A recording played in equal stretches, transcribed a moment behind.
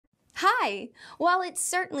Hi! While it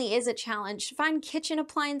certainly is a challenge to find kitchen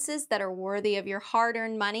appliances that are worthy of your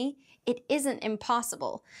hard-earned money, it isn't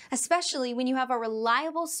impossible, especially when you have a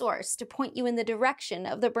reliable source to point you in the direction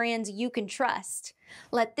of the brands you can trust.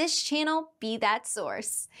 Let this channel be that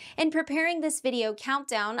source. In preparing this video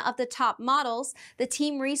countdown of the top models, the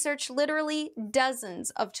team researched literally dozens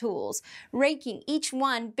of tools, ranking each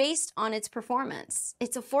one based on its performance,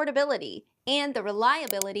 its affordability, and the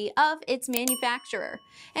reliability of its manufacturer,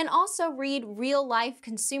 and also read real-life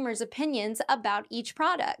consumers' opinions about each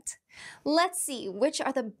product. Let's see which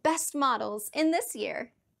are the best models in this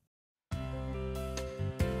year.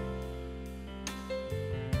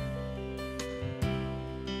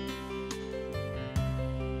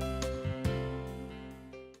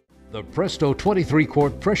 The Presto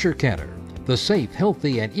 23-quart pressure canner, the safe,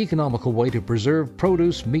 healthy, and economical way to preserve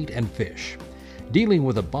produce, meat, and fish. Dealing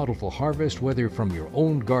with a bountiful harvest, whether from your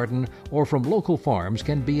own garden or from local farms,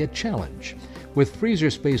 can be a challenge. With freezer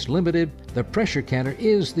space limited, the pressure canner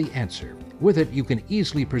is the answer. With it, you can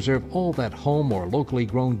easily preserve all that home or locally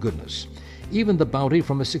grown goodness, even the bounty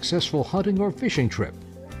from a successful hunting or fishing trip.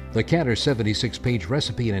 The Canner's 76-page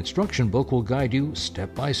recipe and instruction book will guide you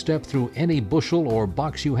step by step through any bushel or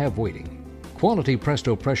box you have waiting. Quality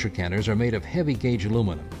Presto pressure canners are made of heavy gauge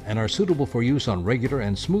aluminum and are suitable for use on regular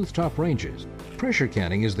and smooth top ranges. Pressure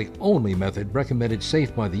canning is the only method recommended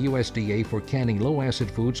safe by the USDA for canning low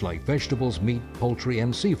acid foods like vegetables, meat, poultry,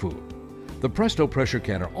 and seafood. The Presto pressure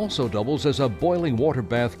canner also doubles as a boiling water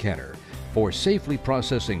bath canner for safely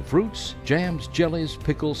processing fruits, jams, jellies,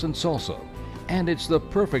 pickles, and salsa. And it's the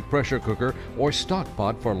perfect pressure cooker or stock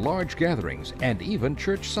pot for large gatherings and even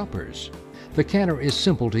church suppers. The canner is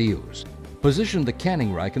simple to use. Position the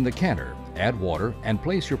canning rack in the canner, add water, and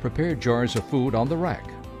place your prepared jars of food on the rack.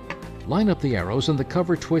 Line up the arrows and the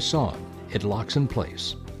cover twists on. It locks in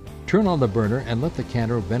place. Turn on the burner and let the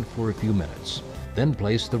canner vent for a few minutes. Then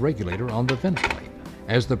place the regulator on the vent pipe.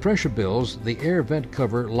 As the pressure builds, the air vent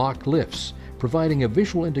cover lock lifts, providing a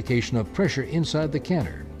visual indication of pressure inside the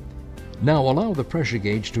canner. Now allow the pressure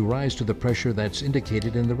gauge to rise to the pressure that's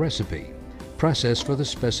indicated in the recipe. Process for the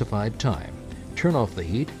specified time. Turn off the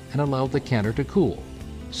heat and allow the canner to cool.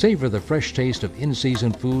 Savor the fresh taste of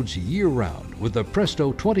in-season foods year-round with the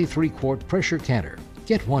Presto 23-quart pressure canner.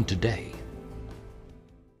 Get one today.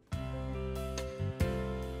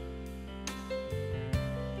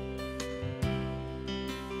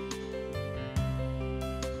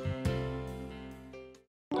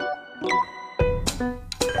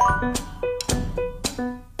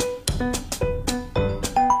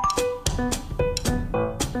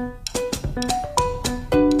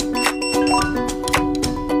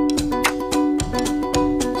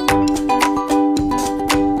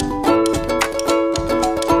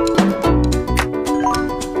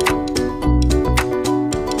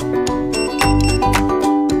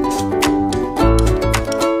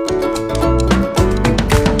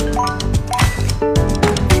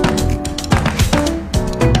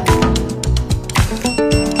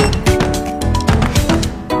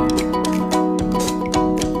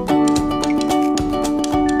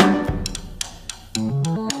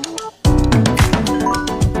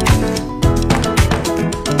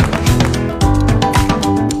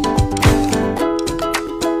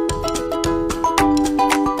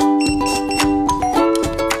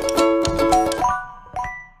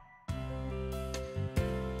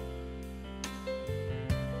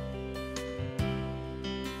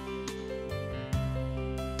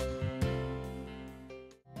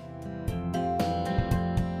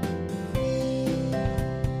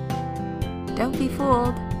 Don't be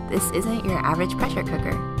fooled, this isn't your average pressure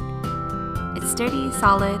cooker. It's sturdy,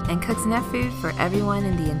 solid, and cooks enough food for everyone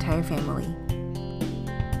in the entire family.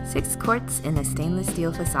 6 quarts in a stainless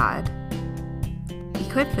steel facade.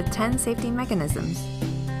 Equipped with 10 safety mechanisms.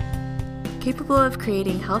 Capable of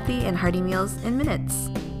creating healthy and hearty meals in minutes.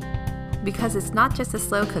 Because it's not just a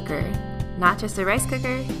slow cooker, not just a rice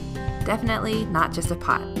cooker, definitely not just a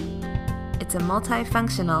pot. It's a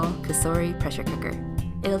multifunctional COSORI pressure cooker.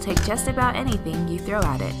 It'll take just about anything you throw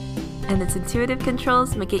at it, and its intuitive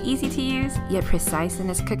controls make it easy to use, yet precise in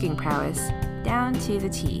its cooking prowess, down to the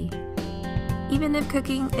T. Even if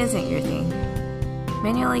cooking isn't your thing,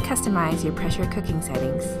 manually customize your pressure cooking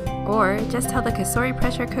settings, or just tell the COSORI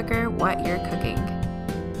pressure cooker what you're cooking,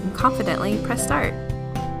 and confidently press start.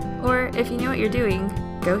 Or if you know what you're doing,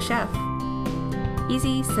 go chef.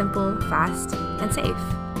 Easy, simple, fast, and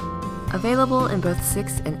safe. Available in both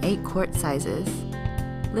 6 and 8 quart sizes.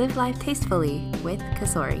 Live life tastefully with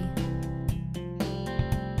COSORI.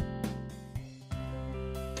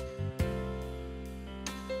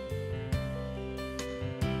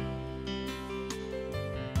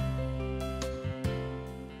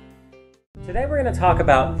 Today we're going to talk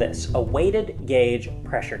about this, a weighted gauge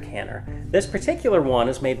pressure canner. This particular one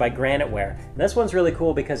is made by Graniteware. And this one's really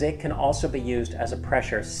cool because it can also be used as a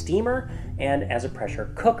pressure steamer and as a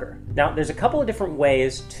pressure cooker. Now there's a couple of different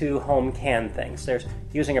ways to home can things. There's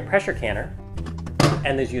using a pressure canner,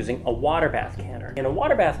 and there's using a water bath canner. In a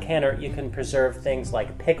water bath canner, you can preserve things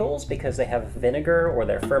like pickles because they have vinegar or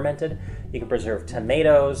they're fermented. You can preserve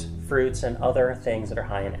tomatoes, fruits, and other things that are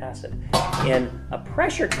high in acid. In a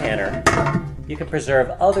pressure canner, you can preserve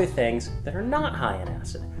other things that are not high in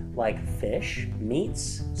acid, like fish,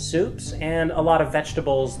 meats, soups, and a lot of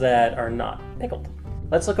vegetables that are not pickled.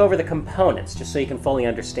 Let's look over the components just so you can fully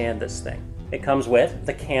understand this thing. It comes with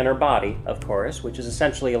the canner body, of course, which is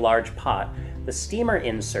essentially a large pot, the steamer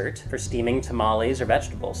insert for steaming tamales or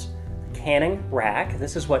vegetables, the canning rack,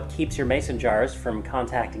 this is what keeps your mason jars from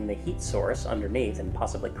contacting the heat source underneath and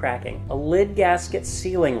possibly cracking, a lid gasket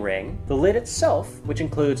sealing ring, the lid itself, which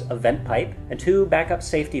includes a vent pipe and 2 backup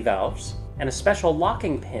safety valves, and a special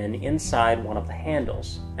locking pin inside one of the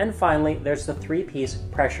handles. And finally, there's the 3-piece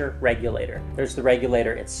pressure regulator. There's the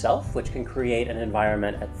regulator itself, which can create an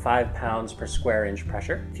environment at 5 pounds per square inch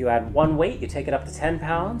pressure. If you add one weight, you take it up to 10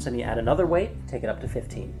 pounds, and you add another weight, take it up to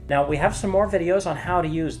 15. Now, we have some more videos on how to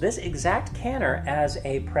use this exact canner as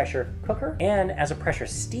a pressure cooker and as a pressure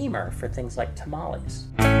steamer for things like tamales.